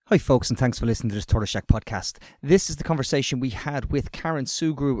Hi folks, and thanks for listening to this Tortoise Shack podcast. This is the conversation we had with Karen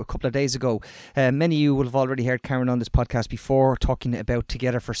Sugru a couple of days ago. Many of you will have already heard Karen on this podcast before, talking about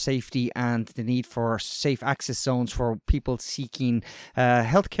Together for Safety and the need for safe access zones for people seeking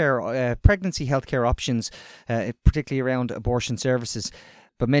pregnancy healthcare options, particularly around abortion services.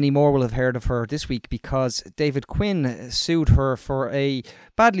 But many more will have heard of her this week because David Quinn sued her for a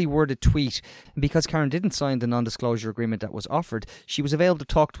badly worded tweet. And because Karen didn't sign the non-disclosure agreement that was offered, she was available to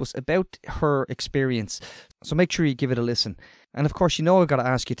talk to us about her experience. So make sure you give it a listen. And of course, I've got to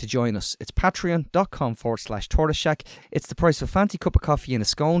ask you to join us. It's patreon.com/Tortoise Shack. It's the price of a fancy cup of coffee and a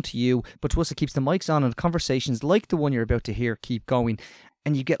scone to you, but to us it keeps the mics on and conversations like the one you're about to hear keep going.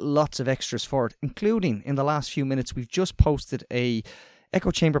 And you get lots of extras for it, including in the last few minutes, we've just posted a Echo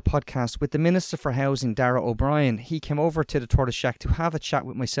Chamber podcast with the Minister for Housing, Darragh O'Brien. He came over to the Tortoise Shack to have a chat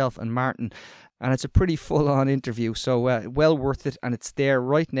with myself and Martin, and it's a pretty full-on interview, so well worth it, and it's there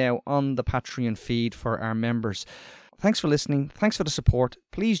right now on the Patreon feed for our members. Thanks for listening. Thanks for the support.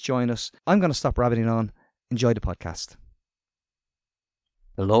 Please join us. I'm going to stop rabbiting on. Enjoy the podcast.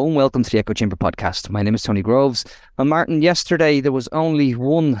 Hello and welcome to the Echo Chamber podcast. My name is Tony Groves. And Martin, yesterday there was only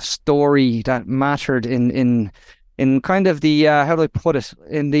one story that mattered in kind of the, how do I put it,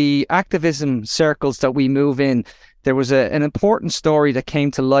 in the activism circles that we move in. There was an important story that came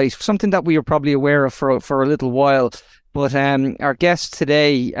to light, something that we were probably aware of for a little while. But our guest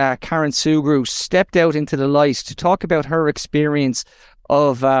today, Karen Sugru, stepped out into the light to talk about her experience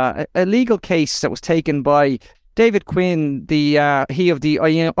of a legal case that was taken by David Quinn, he of the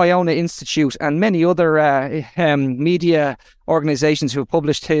Iona Institute, and many other media organisations who have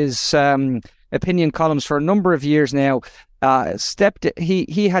published his opinion columns for a number of years now.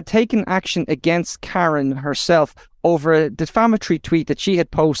 He had taken action against Karen herself over a defamatory tweet that she had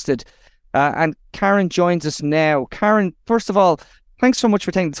posted, and Karen joins us now. Karen, first of all, thanks so much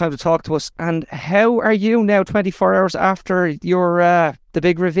for taking the time to talk to us. And how are you now, 24 hours after your the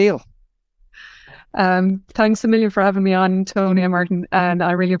big reveal? Thanks a million for having me on, Tony and Martin, and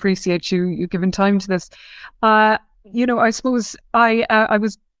I really appreciate you giving time to this. I suppose I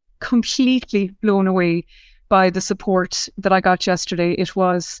was completely blown away by the support that I got yesterday. It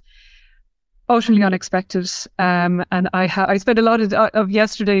was utterly unexpected, and I spent a lot of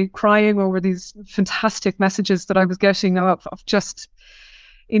yesterday crying over these fantastic messages that I was getting of just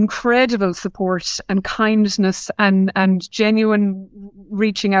incredible support and kindness and genuine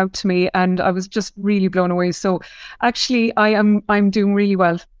reaching out to me, and I was just really blown away. So actually I'm doing really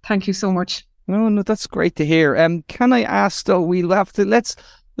well. Thank you so much. No, that's great to hear. Can I ask though,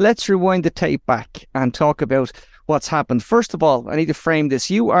 let's rewind the tape back and talk about what's happened. First of all, I need to frame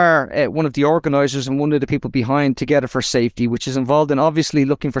this. You are one of the organisers and one of the people behind Together for Safety, which is involved in obviously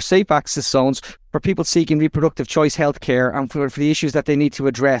looking for safe access zones for people seeking reproductive choice healthcare and for the issues that they need to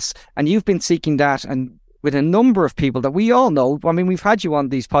address. And you've been seeking that, and with a number of people that we all know. I mean, we've had you on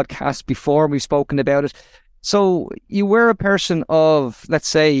these podcasts before and we've spoken about it. So you were a person of, let's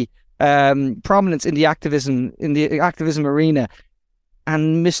say, prominence in the activism arena.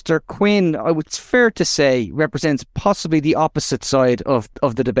 And Mr. Quinn, it's fair to say, represents possibly the opposite side of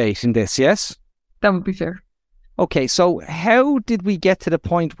the debate in this, yes? That would be fair. Okay, so how did we get to the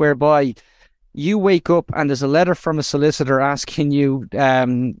point whereby you wake up and there's a letter from a solicitor asking you,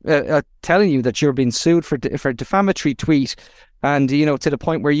 telling you that you're being sued for a defamatory tweet, and to the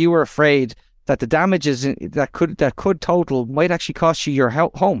point where you were afraid that the damages that could total might actually cost you your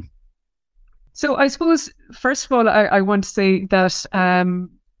home? So I suppose, first of all, I want to say that,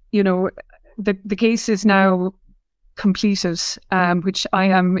 the case is now completed, which I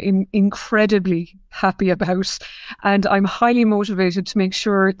am incredibly happy about. And I'm highly motivated to make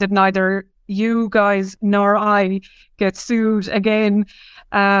sure that neither you guys nor I get sued again.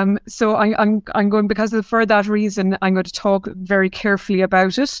 So I'm going, for that reason, I'm going to talk very carefully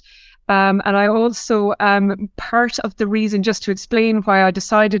about it. And I also, part of the reason, just to explain why I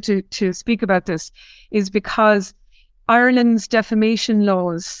decided to speak about this, is because Ireland's defamation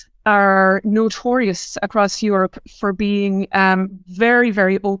laws are notorious across Europe for being very,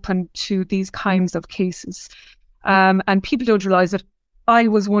 very open to these kinds of cases. And people don't realise that I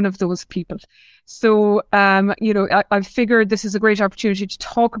was one of those people. So, I figured this is a great opportunity to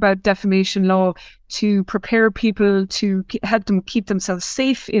talk about defamation law, to prepare people, to help them keep themselves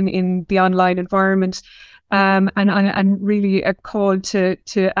safe in the online environment, and really a call to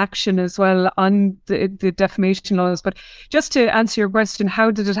action as well on the defamation laws. But just to answer your question,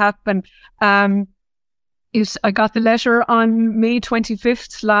 how did it happen? I got the letter on May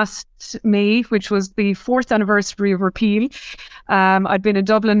 25th last May, which was the 4th anniversary of repeal. I'd been in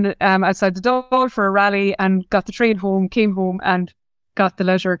Dublin outside the door for a rally and got the train home, came home, and got the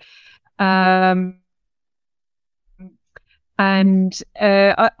letter. I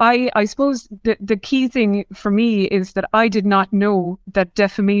suppose the key thing for me is that I did not know that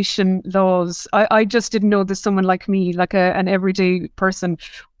defamation laws, I just didn't know that someone like me, like an everyday person,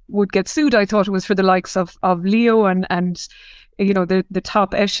 would get sued. I thought it was for the likes of Leo and the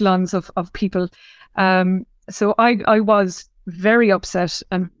top echelons of people. So I was very upset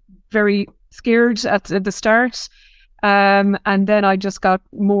and very scared at the start. And then I just got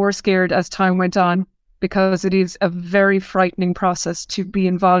more scared as time went on, because it is a very frightening process to be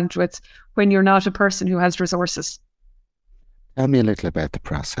involved with when you're not a person who has resources. Tell me a little about the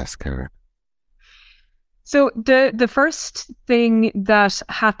process, Karen. So the first thing that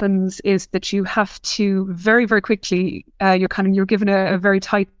happens is that you have to very, very quickly, you're given a very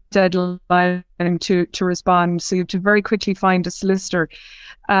tight deadline to respond. So you have to very quickly find a solicitor.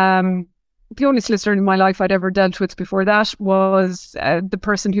 The only solicitor in my life I'd ever dealt with before that was the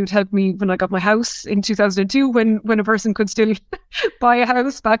person who'd helped me when I got my house in 2002, when a person could still buy a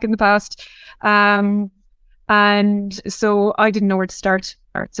house back in the past. And so I didn't know where to start.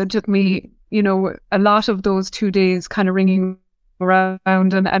 So it took me, a lot of those 2 days kind of ringing around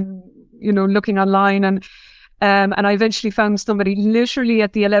and looking online. And I eventually found somebody literally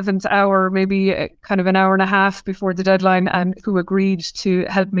at the 11th hour, maybe kind of an hour and a half before the deadline, and who agreed to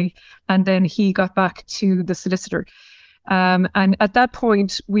help me. And then he got back to the solicitor. And at that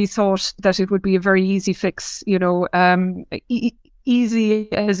point, we thought that it would be a very easy fix,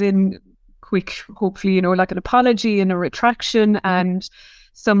 easy as in quick, hopefully, like an apology and a retraction and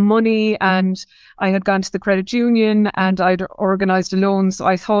some money. And I had gone to the credit union and I'd organised a loan. So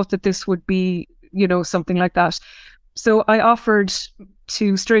I thought that this would be something like that. So I offered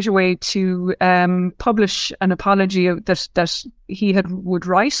straight away to publish an apology that he would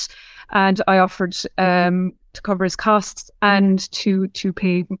write, and I offered to cover his costs and to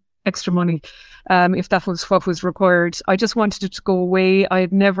pay extra money if that was what was required. I just wanted it to go away. I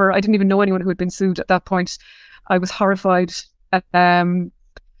didn't even know anyone who had been sued at that point. I was horrified.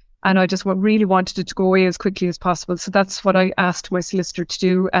 And I just really wanted it to go away as quickly as possible. So that's what I asked my solicitor to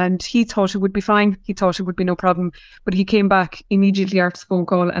do. And he thought it would be fine. He thought it would be no problem. But he came back immediately after the phone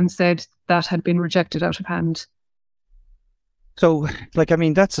call and said that had been rejected out of hand. So,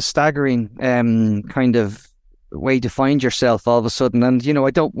 that's a staggering kind of way to find yourself all of a sudden. And,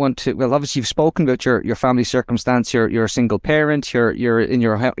 I don't want to, well, obviously you've spoken about your family circumstance. You're a single parent. You're in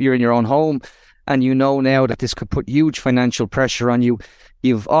your own home. And now that this could put huge financial pressure on you.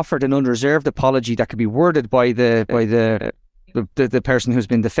 You've offered an unreserved apology that could be worded by the person who's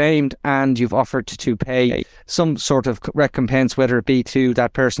been defamed, and you've offered to pay some sort of recompense, whether it be to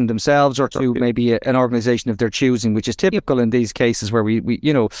that person themselves or to maybe an organisation of their choosing, which is typical in these cases where we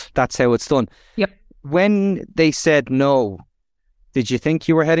that's how it's done. Yep. When they said no, did you think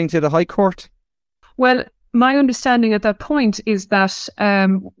you were heading to the High Court? Well, my understanding at that point is that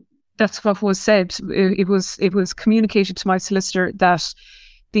that's what was said. It was communicated to my solicitor that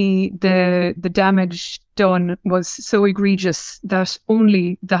the damage done was so egregious that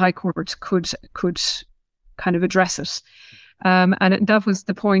only the High Court could kind of address it. And that was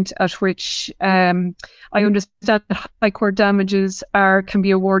the point at which I understand that High Court damages can be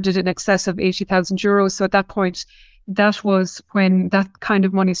awarded in excess of €80,000. So at that point, that was when that kind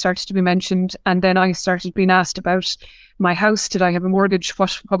of money started to be mentioned. And then I started being asked about my house. Did I have a mortgage?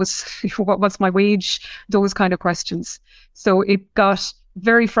 What's my wage? Those kind of questions. So it got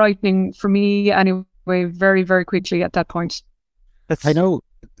very frightening for me anyway, very, very quickly at that point. I know.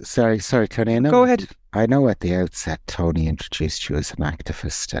 Sorry, Tony. Go ahead. I know at the outset Tony introduced you as an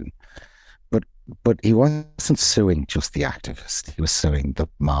activist, but he wasn't suing just the activist. He was suing the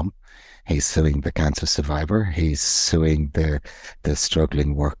mom. He's suing the cancer survivor. He's suing the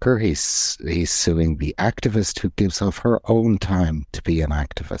struggling worker. He's suing the activist who gives of her own time to be an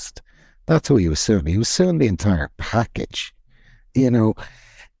activist. That's who he was suing. He was suing the entire package.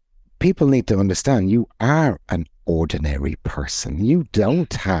 People need to understand you are an ordinary person. You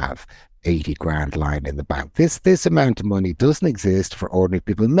don't have 80 grand lying in the bank. This amount of money doesn't exist for ordinary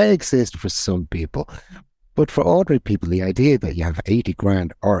people. It may exist for some people. But for ordinary people, the idea that you have 80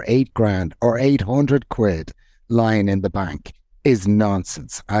 grand or 8 grand or 800 quid lying in the bank is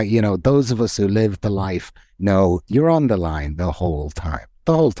nonsense. Those of us who live the life know you're on the line the whole time.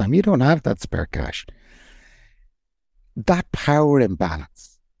 The whole time. You don't have that spare cash. That power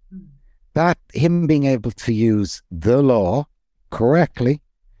imbalance, that him being able to use the law correctly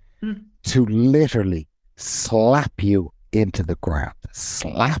to literally slap you into the ground,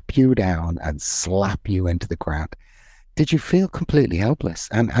 slap you down and slap you into the ground. Did you feel completely helpless?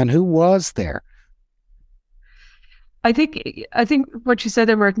 And who was there? I think what you said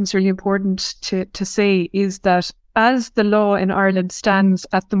there, Martin, is really important to say is that as the law in Ireland stands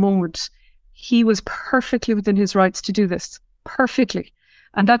at the moment, he was perfectly within his rights to do this, perfectly,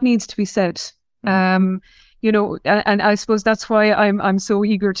 and that needs to be said. And I suppose that's why I'm so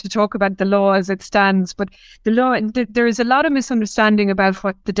eager to talk about the law as it stands. But the law, there is a lot of misunderstanding about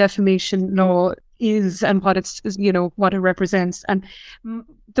what the defamation law is and what it's, what it represents. And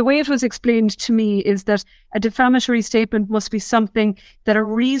the way it was explained to me is that a defamatory statement must be something that a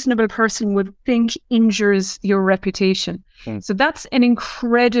reasonable person would think injures your reputation. So that's an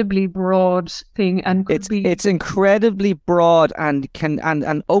incredibly broad thing, and it's incredibly broad and can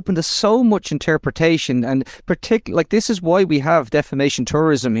and open to so much interpretation. And particularly, like, this is why we have defamation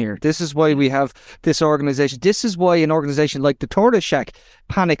tourism here. This is why we have this organization. This is why an organization like the Tortoise Shack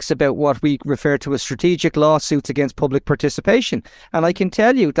panics about what we refer to as strategic lawsuits against public participation. And I can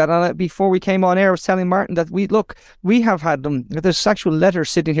tell you that before we came on air, I was telling Martin that we have had them. There's actual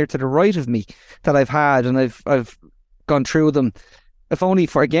letters sitting here to the right of me that I've had, and I've gone through them. If only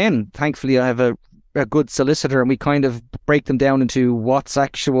for, again, thankfully I have a good solicitor, and we kind of break them down into what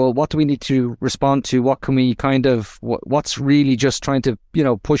do we need to respond to, what can we what's really just trying to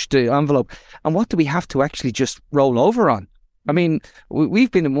push the envelope, and what do we have to actually just roll over on. I mean,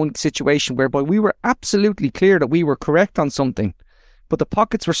 we've been in one situation whereby we were absolutely clear that we were correct on something, but the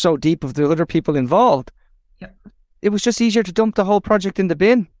pockets were so deep of the other people involved, it was just easier to dump the whole project in the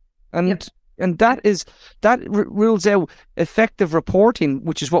bin. And that rules out effective reporting,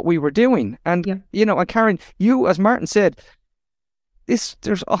 which is what we were doing. And, and Karen, you, as Martin said,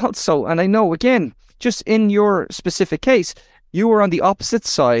 there's also, and I know, again, just in your specific case, you were on the opposite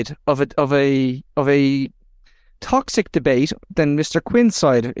side of a toxic debate than Mr. Quinn's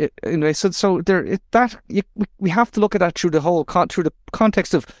side. We have to look at that through through the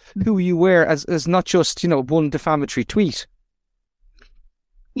context of who you were as not just, one defamatory tweet.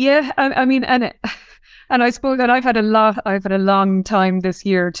 Yeah, I mean, and I suppose that I've had a long time this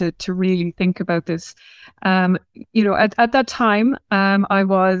year to really think about this. At that time, I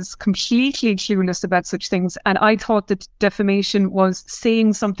was completely clueless about such things, and I thought that defamation was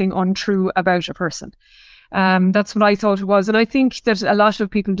saying something untrue about a person. That's what I thought it was, and I think that a lot of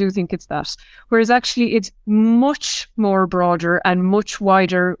people do think it's that. Whereas actually, it's much more broader and much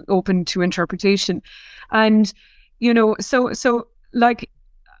wider, open to interpretation. And so like.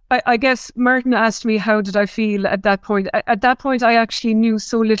 I guess Martin asked me how did I feel at that point. At that point, I actually knew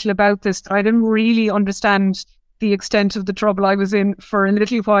so little about this that I didn't really understand the extent of the trouble I was in for a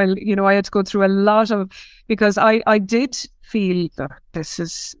little while. I had to go through a lot of, because I did feel that this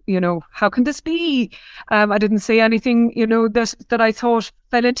is, how can this be? I didn't say anything, that I thought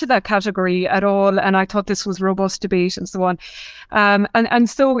fell into that category at all. And I thought this was robust debate and so on. And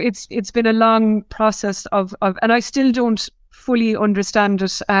so it's been a long process of, and I still don't fully understand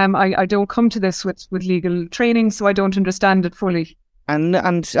it. I don't come to this with legal training, so I don't understand it fully. And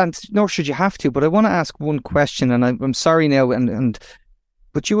nor should you have to. But I want to ask one question, and I'm sorry now.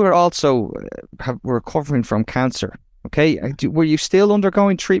 But you were also were recovering from cancer. Okay, were you still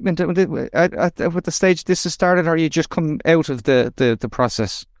undergoing treatment at the stage this has started, or you just come out of the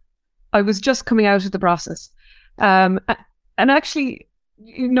process? I was just coming out of the process, and actually,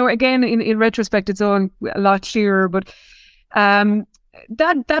 again, in retrospect, it's all a lot clearer, but.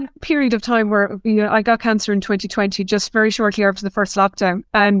 That period of time where I got cancer in 2020, just very shortly after the first lockdown,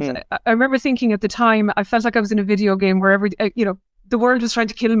 and I remember thinking at the time I felt like I was in a video game where the world was trying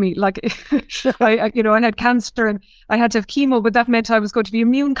to kill me. Like I had cancer and I had to have chemo, but that meant I was going to be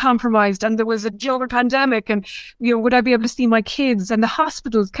immune compromised, and there was a global pandemic, and would I be able to see my kids? And the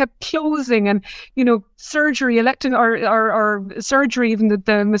hospitals kept closing, and surgery, or surgery, even the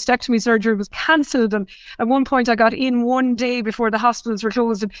mastectomy surgery was cancelled. And at one point, I got in one day before the hospitals were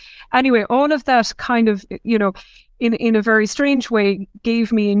closed. And anyway, all of that kind of in a very strange way,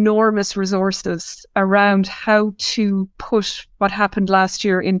 gave me enormous resources around how to put what happened last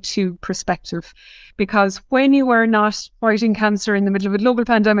year into perspective. Because when you are not fighting cancer in the middle of a global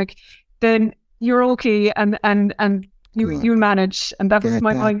pandemic, then you're okay and you manage. And that was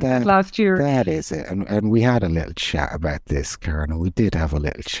my mindset last year. That is it. And we had a little chat about this, Karen. We did have a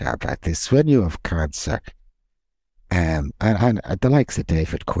little chat about this. When you have cancer, and the likes of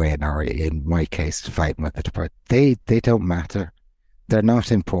David Quinn, or in my case, fighting with it, they don't matter. They're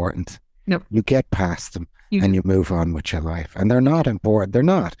not important. No. You get past them and you move on with your life. And they're not important. They're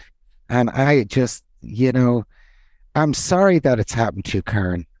not. And I just, I'm sorry that it's happened to you,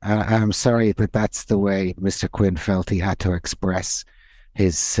 Karen. I'm sorry that that's the way Mr. Quinn felt he had to express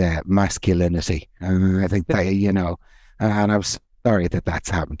his masculinity. I think that, and I was sorry that that's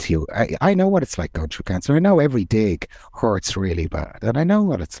happened to you. I know what it's like going through cancer. I know every dig hurts really bad, and I know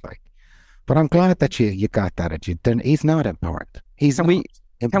what it's like. But I'm glad that you got that. And he's not important.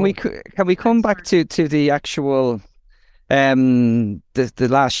 Can we come back to the actual the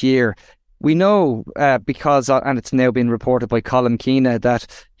last year? We know because, and it's now been reported by Colin Keena that,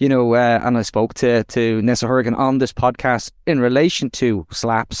 and I spoke to Nessa Horgan on this podcast in relation to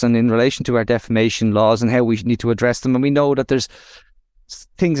SLAPPs and in relation to our defamation laws and how we need to address them. And we know that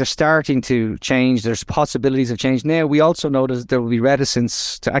things are starting to change. There's possibilities of change. Now, we also know that there will be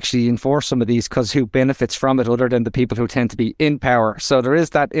reticence to actually enforce some of these because who benefits from it other than the people who tend to be in power? So there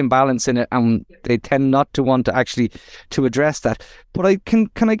is that imbalance in it, and they tend not to want to actually to address that. But can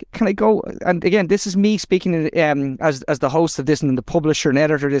I go? And again, this is me speaking as the host of this and the publisher and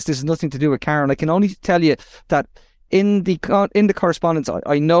editor of this. This is nothing to do with Karen. I can only tell you that in the correspondence,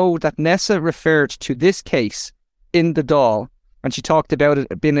 I know that Nessa referred to this case in the Dáil. And she talked about it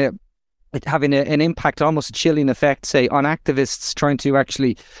having an impact, almost a chilling effect, say, on activists trying to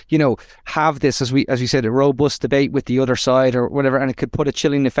actually, have this, as we said, a robust debate with the other side or whatever, and it could put a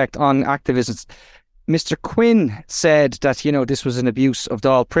chilling effect on activists. Mr. Quinn said that, this was an abuse of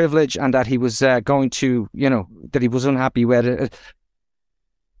Dáil privilege and that he was going to, that he was unhappy with it.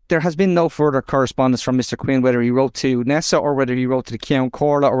 There has been no further correspondence from Mr. Quinn, whether he wrote to Nessa or whether he wrote to the Ceann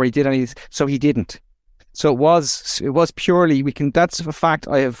Comhairle or he did anything. So he didn't. So it was purely, that's a fact.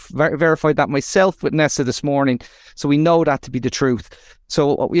 I have verified that myself with Nessa this morning. So we know that to be the truth.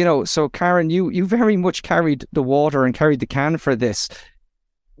 So, so Karen, you very much carried the water and carried the can for this.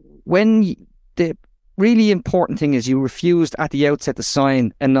 When the really important thing is you refused at the outset to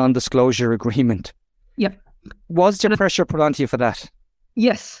sign a non-disclosure agreement. Yep. Was there pressure put onto you for that?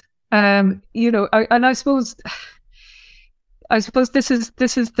 Yes. And I suppose this is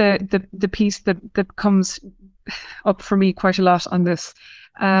the piece that comes up for me quite a lot on this.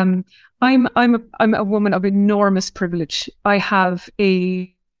 I'm a woman of enormous privilege. I have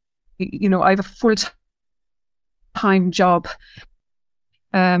a full-time job,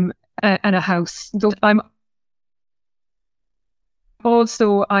 and a house.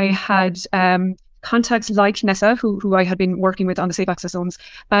 I had contacts like Nessa, who I had been working with on the Safe Access Zones,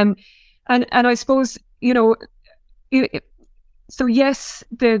 and I suppose so yes,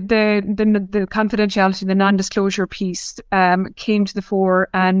 the confidentiality, the non-disclosure piece came to the fore,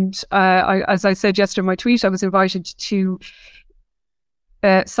 and as I said yesterday in my tweet, I was invited to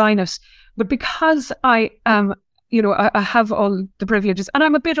sign it. But because I am, I have all the privileges, and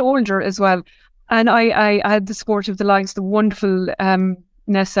I'm a bit older as well, and I had the support of the wonderful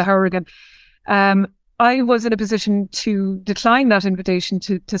Nessa Horgan. I was in a position to decline that invitation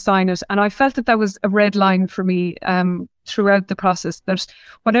to sign it, and I felt that was a red line for me throughout the process, that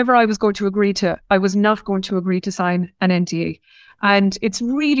whatever I was going to agree to, I was not going to agree to sign an NDA. And it's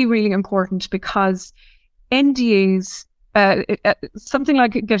really, really important because NDAs, something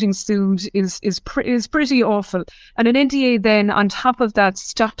like getting sued is pretty awful. And an NDA then on top of that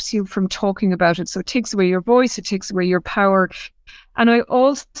stops you from talking about it. So it takes away your voice, it takes away your power. And I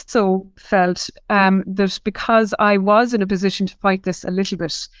also felt that because I was in a position to fight this a little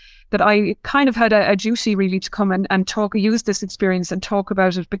bit, that I kind of had a duty really to come and use this experience and talk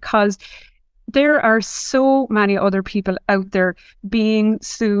about it, because there are so many other people out there being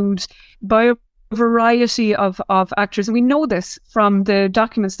sued by a variety of actors. And we know this from the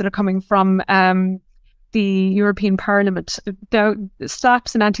documents that are coming from the European Parliament. The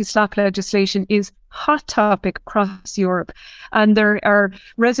SLAPPs and anti-SLAPP legislation is hot topic across Europe. And there are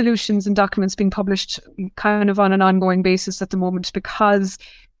resolutions and documents being published kind of on an ongoing basis at the moment, because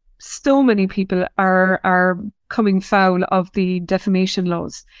so many people are coming foul of the defamation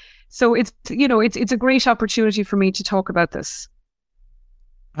laws. So it's a great opportunity for me to talk about this.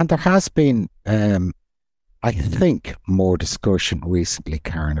 And there has been, I think, more discussion recently,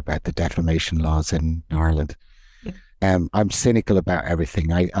 Karen, about the defamation laws in Ireland. Yeah. I'm cynical about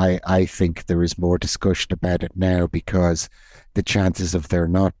everything. I think there is more discussion about it now because the chances of there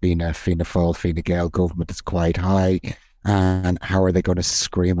not being a Fianna Fáil, Fine Gael government is quite high. And how are they going to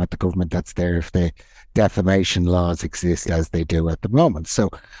scream at the government that's there if the defamation laws exist as they do at the moment? So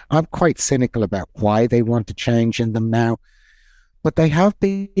I'm quite cynical about why they want to change in them now. But they have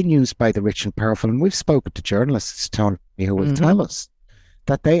been used by the rich and powerful. And we've spoken to journalists, Tony, who will tell us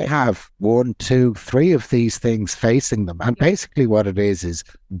that they have 1, 2, 3 of these things facing them. And basically what it is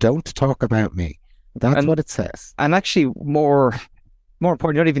don't talk about me. That's what it says. And actually more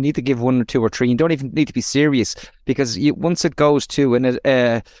important, you don't even need to give 1 or 2 or 3. You don't even need to be serious, because once it goes to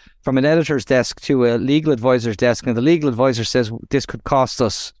from an editor's desk to a legal advisor's desk, and the legal advisor says this could cost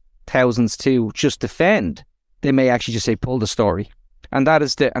us thousands to just defend, they may actually just say, pull the story. And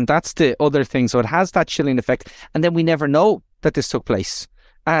that's the other thing. So it has that chilling effect. And then we never know that this took place.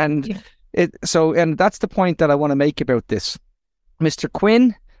 And and that's the point that I want to make about this. Mr.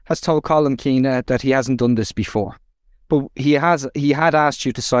 Quinn has told Colin Keane that he hasn't done this before, but he had asked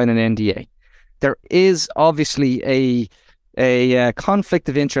you to sign an NDA. There is obviously a conflict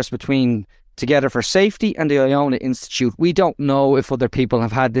of interest between Together for Safety and the Iona Institute. We don't know if other people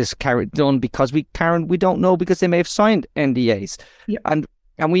have had this done because we don't know, because they may have signed NDAs. Yeah. And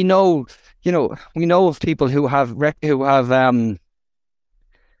we know, of people who have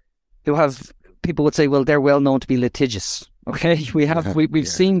people would say, well, they're well known to be litigious. Okay, we've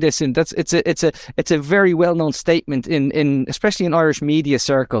seen this in it's a very well known statement in especially in Irish media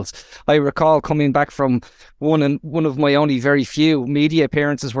circles. I recall coming back from one of my only very few media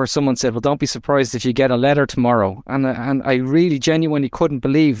appearances where someone said, well, don't be surprised if you get a letter tomorrow, and I really genuinely couldn't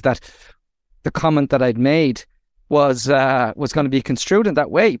believe that the comment that I'd made was going to be construed in that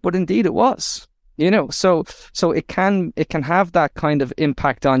way, but indeed it was. So it can have that kind of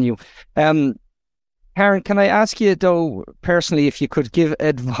impact on you. Karen, can I ask you, though, personally, if you could give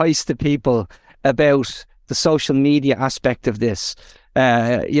advice to people about the social media aspect of this?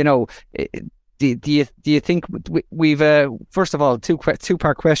 Do you think we've first of all,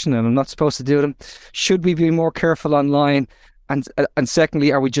 two-part question, and I'm not supposed to do them. Should we be more careful online, and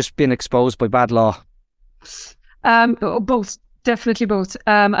secondly, are we just being exposed by bad law? Both. Definitely both.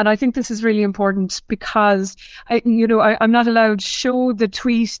 And I think this is really important because, I'm not allowed to show the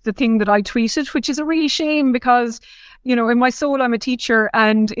thing that I tweeted, which is a real shame because, in my soul, I'm a teacher,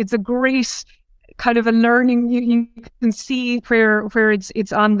 and it's a great kind of a learning. You can see where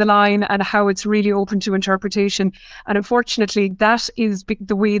it's on the line and how it's really open to interpretation. And unfortunately, that is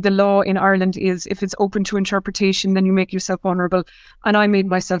the way the law in Ireland is. If it's open to interpretation, then you make yourself vulnerable. And I made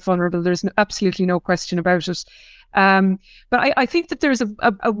myself vulnerable. There's absolutely no question about it. But I think that there's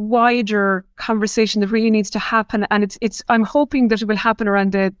a wider conversation that really needs to happen, and I'm hoping that it will happen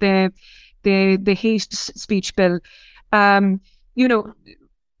around the hate speech bill. Where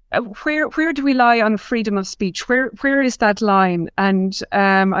do we lie on freedom of speech? Where is that line? And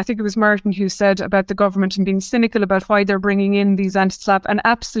I think it was Martin who said about the government and being cynical about why they're bringing in these anti-SLAPP, and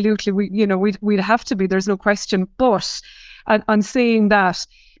absolutely we'd have to be. There's no question. But on saying that,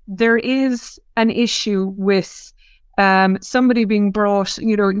 there is an issue with somebody being brought,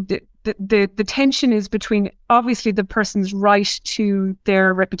 the tension is between obviously the person's right to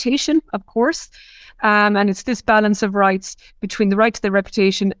their reputation, of course, and it's this balance of rights between the right to their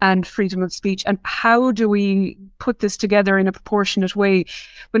reputation and freedom of speech. And how do we put this together in a proportionate way?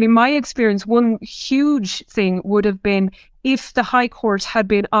 But in my experience, one huge thing would have been if the High Court had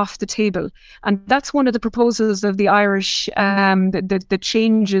been off the table. And that's one of the proposals of the Irish, the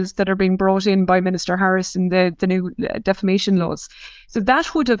changes that are being brought in by Minister Harris in the new defamation laws. So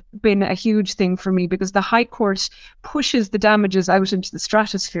that would have been a huge thing for me, because the High Court pushes the damages out into the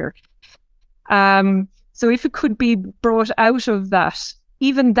stratosphere. So if it could be brought out of that,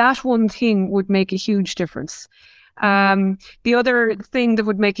 even that one thing would make a huge difference. The other thing that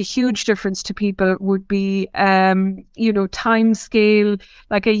would make a huge difference to people would be, time scale.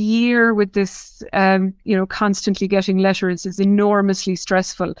 Like a year with this, constantly getting letters is enormously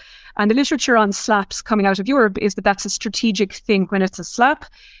stressful. And the literature on SLAPPs coming out of Europe is that that's a strategic thing when it's a SLAPP,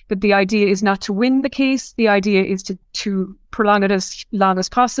 that the idea is not to win the case. The idea is to prolong it as long as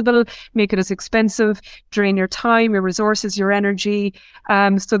possible, make it as expensive, drain your time, your resources, your energy,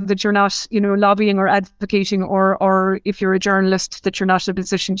 so that you're not, lobbying or advocating, or if you're a journalist, that you're not in a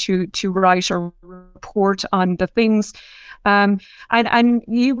position to write or report on the things. And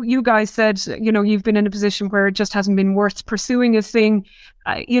you guys said, you've been in a position where it just hasn't been worth pursuing a thing.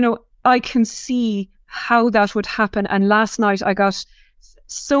 I can see how that would happen. And last night I got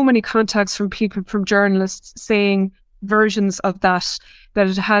so many contacts from people, from journalists, saying versions of that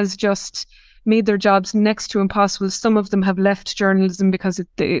it has just made their jobs next to impossible. Some of them have left journalism because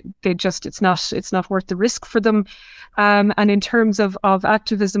it's not worth the risk for them. And in terms of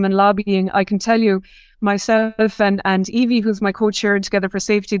activism and lobbying, I can tell you, myself and Evie, who's my co-chair in Together for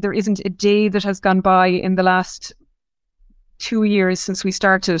Safety, there isn't a day that has gone by in the last 2 years since we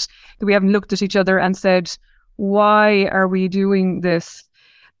started that we haven't looked at each other and said, why are we doing this?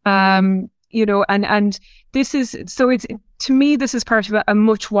 And this is, so it's, to me, this is part of a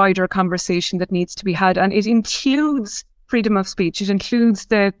much wider conversation that needs to be had. And it includes freedom of speech. It includes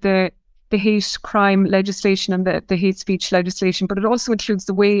the hate crime legislation and the hate speech legislation, but it also includes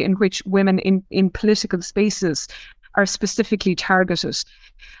the way in which women in political spaces are specifically targeted.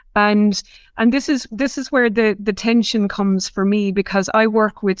 And this is where the tension comes for me, because I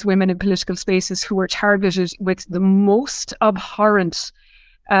work with women in political spaces who are targeted with the most abhorrent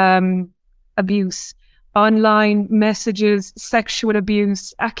abuse, online messages, sexual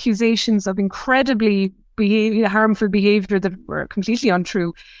abuse, accusations of incredibly harmful behavior that were completely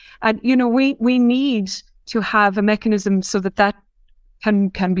untrue. And, we need to have a mechanism so that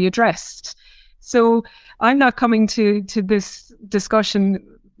can be addressed. So I'm not coming to this discussion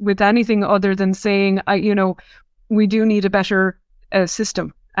with anything other than saying, we do need a better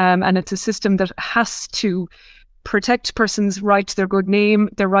system. And it's a system that has to protect persons' right to their good name,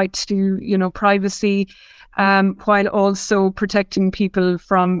 their right to, privacy, while also protecting people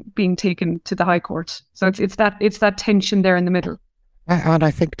from being taken to the High Court. So it's that tension there in the middle. And I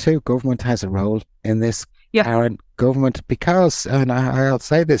think too, government has a role in this. Yeah. Karen, government, because, and I'll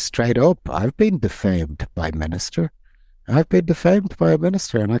say this straight up, I've been defamed by a minister. I've been defamed by a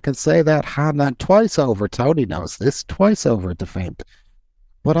minister, and I can say that hand and twice over. Tony knows this, twice over defamed.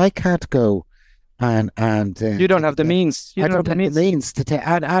 But I can't go and you don't have the means. I don't have the means to take.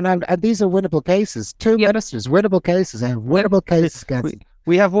 And these are winnable cases. Two ministers, winnable cases, and winnable cases.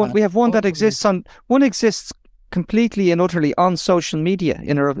 We have one. We have one that exists on. One exists completely and utterly on social media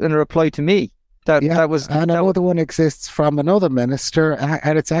in a reply to me. Another one exists from another minister,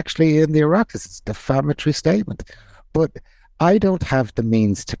 and it's actually in the Iraq. It's a defamatory statement. But I don't have the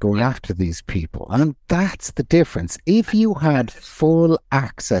means to go after these people. And that's the difference. If you had full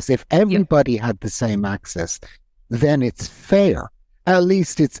access, if everybody had the same access, then it's fair. At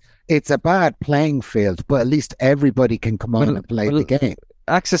least it's a bad playing field, but at least everybody can come on and play the game.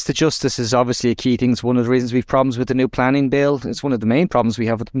 Access to justice is obviously a key thing. It's one of the reasons we have problems with the new planning bill. It's one of the main problems we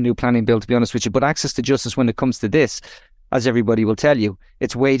have with the new planning bill, to be honest with you. But access to justice, when it comes to this, as everybody will tell you,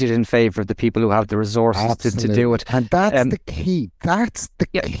 it's weighted in favour of the people who have the resources to do it. And that's the key. That's the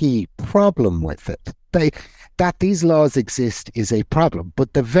key problem with it. That these laws exist is a problem.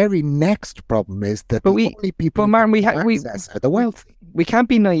 But the very next problem is that only people who have access are the wealthy. We can't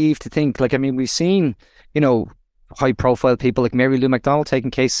be naive to think, we've seen, high-profile people like Mary Lou McDonald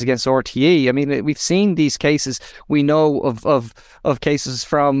taking cases against RTE. We've seen these cases. We know of cases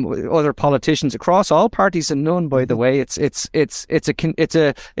from other politicians across all parties, and none, by the way. It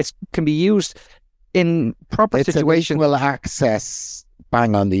can be used in proper situations. Well, access.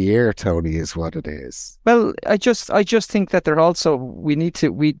 Bang on the ear, Tony, is what it is. Well, I just think that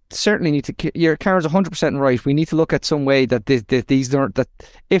we certainly need to. Your Karen's 100% right. We need to look at some way that that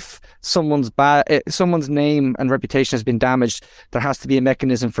if someone's name and reputation has been damaged, there has to be a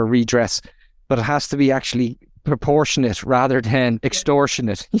mechanism for redress, but it has to be actually proportionate rather than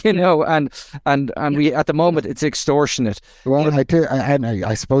extortionate, and we at the moment it's extortionate. Well,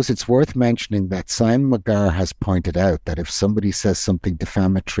 I suppose it's worth mentioning that Simon McGarr has pointed out that if somebody says something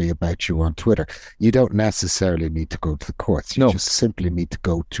defamatory about you on Twitter, you don't necessarily need to go to the courts. You just simply need to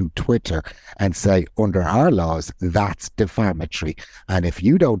go to Twitter and say, under our laws, that's defamatory, and if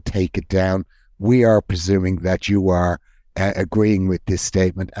you don't take it down, we are presuming that you are agreeing with this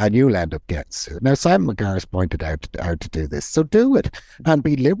statement, and you'll end up getting sued. Now, Simon McGarr has pointed out how to do this, so do it, and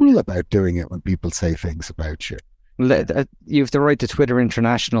be liberal about doing it when people say things about you. You have the right to Twitter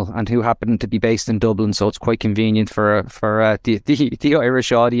International, and who happen to be based in Dublin, so it's quite convenient for the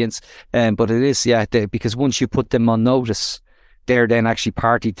Irish audience. But it is, because once you put them on notice, they're then actually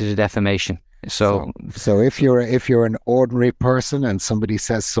party to the defamation. So if you're an ordinary person and somebody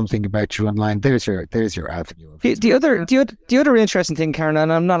says something about you online, there's your avenue. The other interesting thing, Karen,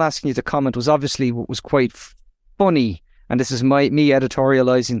 and I'm not asking you to comment, was obviously what was quite funny, and this is me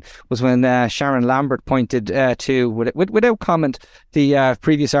editorialising, was when Sharon Lambert pointed to, without comment, the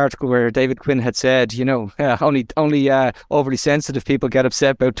previous article where David Quinn had said, only overly sensitive people get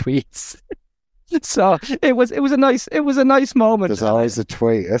upset about tweets. So it was a nice moment. There's always a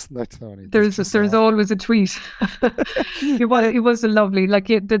tweet, isn't there, Tony? There's always a tweet. It was a lovely,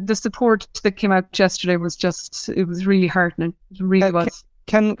 the support that came out yesterday was really heartening. It really was.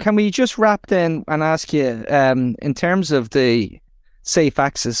 Can we just wrap then and ask you, in terms of the safe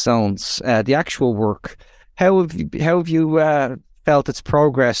access zones, the actual work, how have you felt it's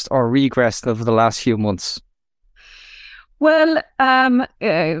progressed or regressed over the last few months? Well,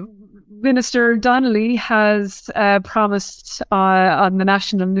 Minister Donnelly has promised on the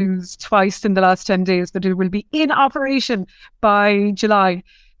national news twice in the last 10 days that it will be in operation by July.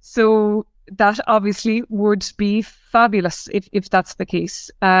 So that obviously would be fabulous if that's the case.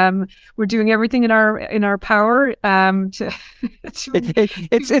 We're doing everything in our power. It's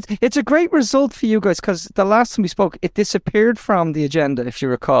a great result for you guys, because the last time we spoke, it disappeared from the agenda, if you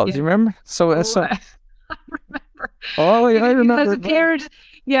recall. Do you remember? I remember. Oh, I remember. It has appeared,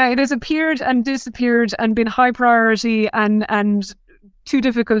 it has appeared and disappeared and been high priority and too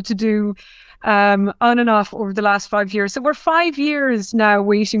difficult to do on and off over the last 5 years. So we're 5 years now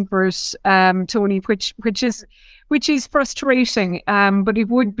waiting for it, Tony, which is frustrating. But it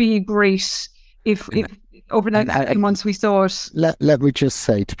would be great if over the next few months we saw it. Let me just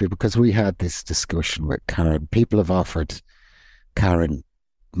say to people, because we had this discussion with Karen, people have offered Karen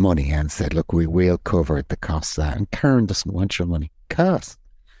money and said, look, we will cover the cost of that. And Karen doesn't want your money. Cause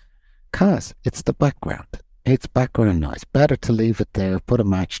it's the background. It's background noise. Better to leave it there, put a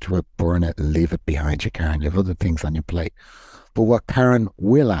match to it, burn it, and leave it behind you, Karen. You have other things on your plate. But what Karen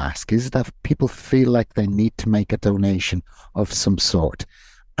will ask is that people feel like they need to make a donation of some sort.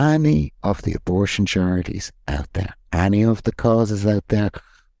 Any of the abortion charities out there, any of the causes out there,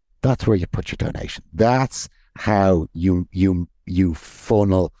 that's where you put your donation. That's how you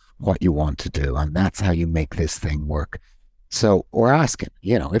funnel what you want to do, and that's how you make this thing work. So we're asking,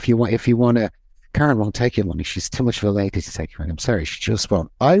 if you want to, Karen won't take your money. She's too much of a lady to take your money. I'm sorry, she just won't.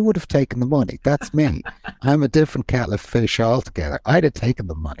 I would have taken the money. That's me. I'm a different kettle of fish altogether. I'd have taken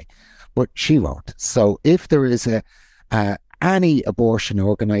the money, but she won't. So if there is any abortion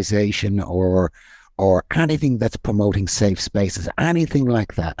organization or anything that's promoting safe spaces, anything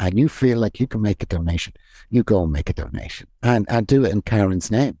like that, and you feel like you can make a donation, you go and make a donation and do it in Karen's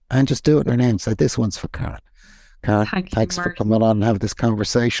name, and just do it in her name. So this one's for Karen. Karen, thanks for coming on and have this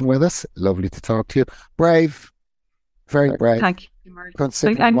conversation with us. Lovely to talk to you. Brave, very brave. Thank you, Mark.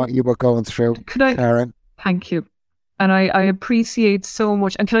 Considering what you were going through, Karen. Thank you. And I appreciate so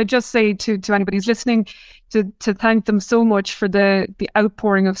much. And can I just say to anybody who's listening, to thank them so much for the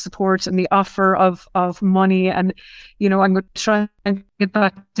outpouring of support and the offer of money. And, I'm going to try and get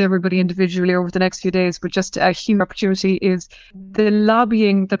back to everybody individually over the next few days, but just a huge opportunity is the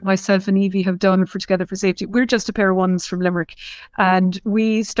lobbying that myself and Evie have done for Together for Safety. We're just a pair of ones from Limerick, and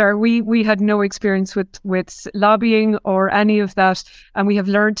we had no experience with lobbying or any of that, and we have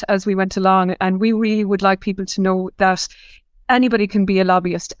learned as we went along, and we really would like people to know that anybody can be a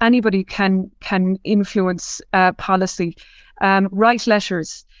lobbyist. Anybody can influence policy. Write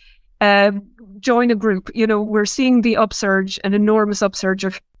letters. Join a group. We're seeing the upsurge, an enormous upsurge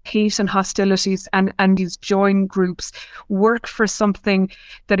of hate and hostilities, and these join groups. Work for something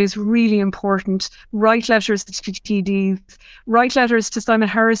that is really important. Write letters to TDs. Write letters to Simon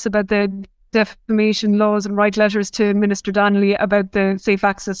Harris about the defamation laws, and write letters to Minister Donnelly about the safe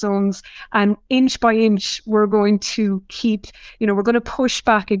access zones. And inch by inch, we're going to we're going to push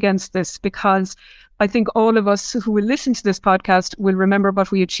back against this, because I think all of us who will listen to this podcast will remember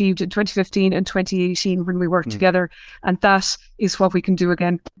what we achieved in 2015 and 2018 when we worked together. And that is what we can do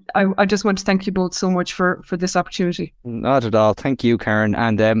again. I just want to thank you both so much for this opportunity. Not at all. Thank you, Karen.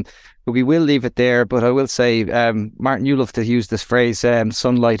 And we will leave it there, but I will say, Martin, you love to use this phrase,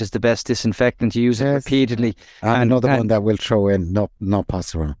 sunlight is the best disinfectant. You use it repeatedly. And another one that we'll throw in, not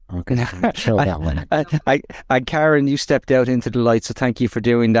possible. Okay, show that one. And Karen, you stepped out into the light, so thank you for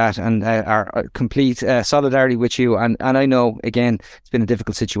doing that, and our complete solidarity with you. And I know, again, it's been a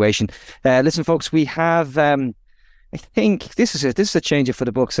difficult situation. Listen, folks, we have... I think this is a change for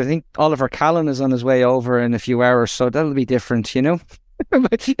the books. I think Oliver Callan is on his way over in a few hours, so that'll be different,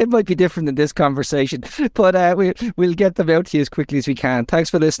 It might be different than this conversation, but we'll get them out to you as quickly as we can. Thanks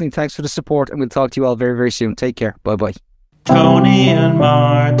for listening. Thanks for the support, and we'll talk to you all very, very soon. Take care. Bye-bye. Tony and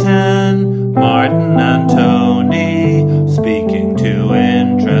Martin and Tony, speaking to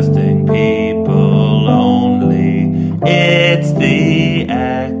interesting people only. It's the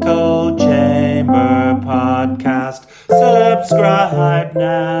Echo Chamber podcast. Subscribe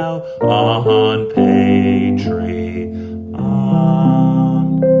now on